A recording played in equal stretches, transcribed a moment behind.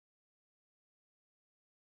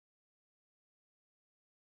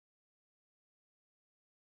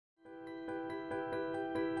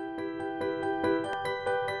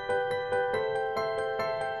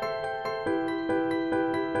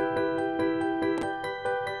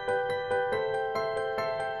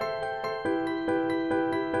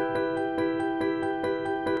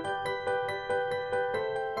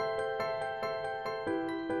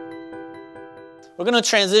we're going to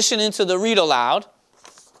transition into the read aloud.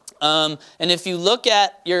 And if you look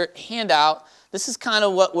at your handout, this is kind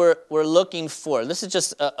of what we're looking for. This is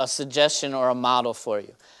just a suggestion or a model for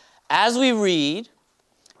you. As we read,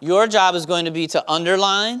 your job is going to be to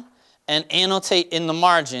underline and annotate in the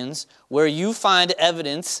margins where you find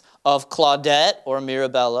evidence of Claudette or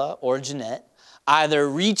Mirabella or Jeanette either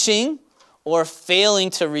reaching or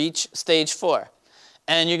failing to reach stage 4.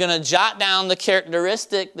 And you're going to jot down the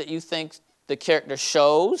characteristic that you think the character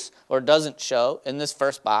shows or doesn't show in this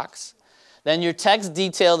first box. Then your text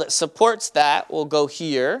detail that supports that will go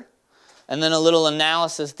here, and then a little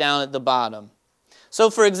analysis down at the bottom. So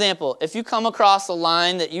for example, if you come across a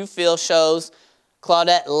line that you feel shows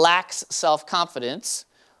Claudette lacks self-confidence,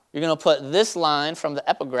 you're going to put this line from the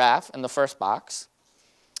epigraph in the first box,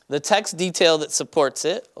 the text detail that supports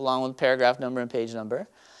it, along with paragraph number and page number,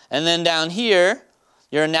 and then down here,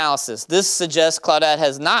 your analysis. This suggests Claudette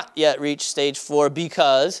has not yet reached stage 4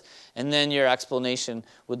 because, and then your explanation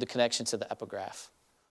with the connection to the epigraph.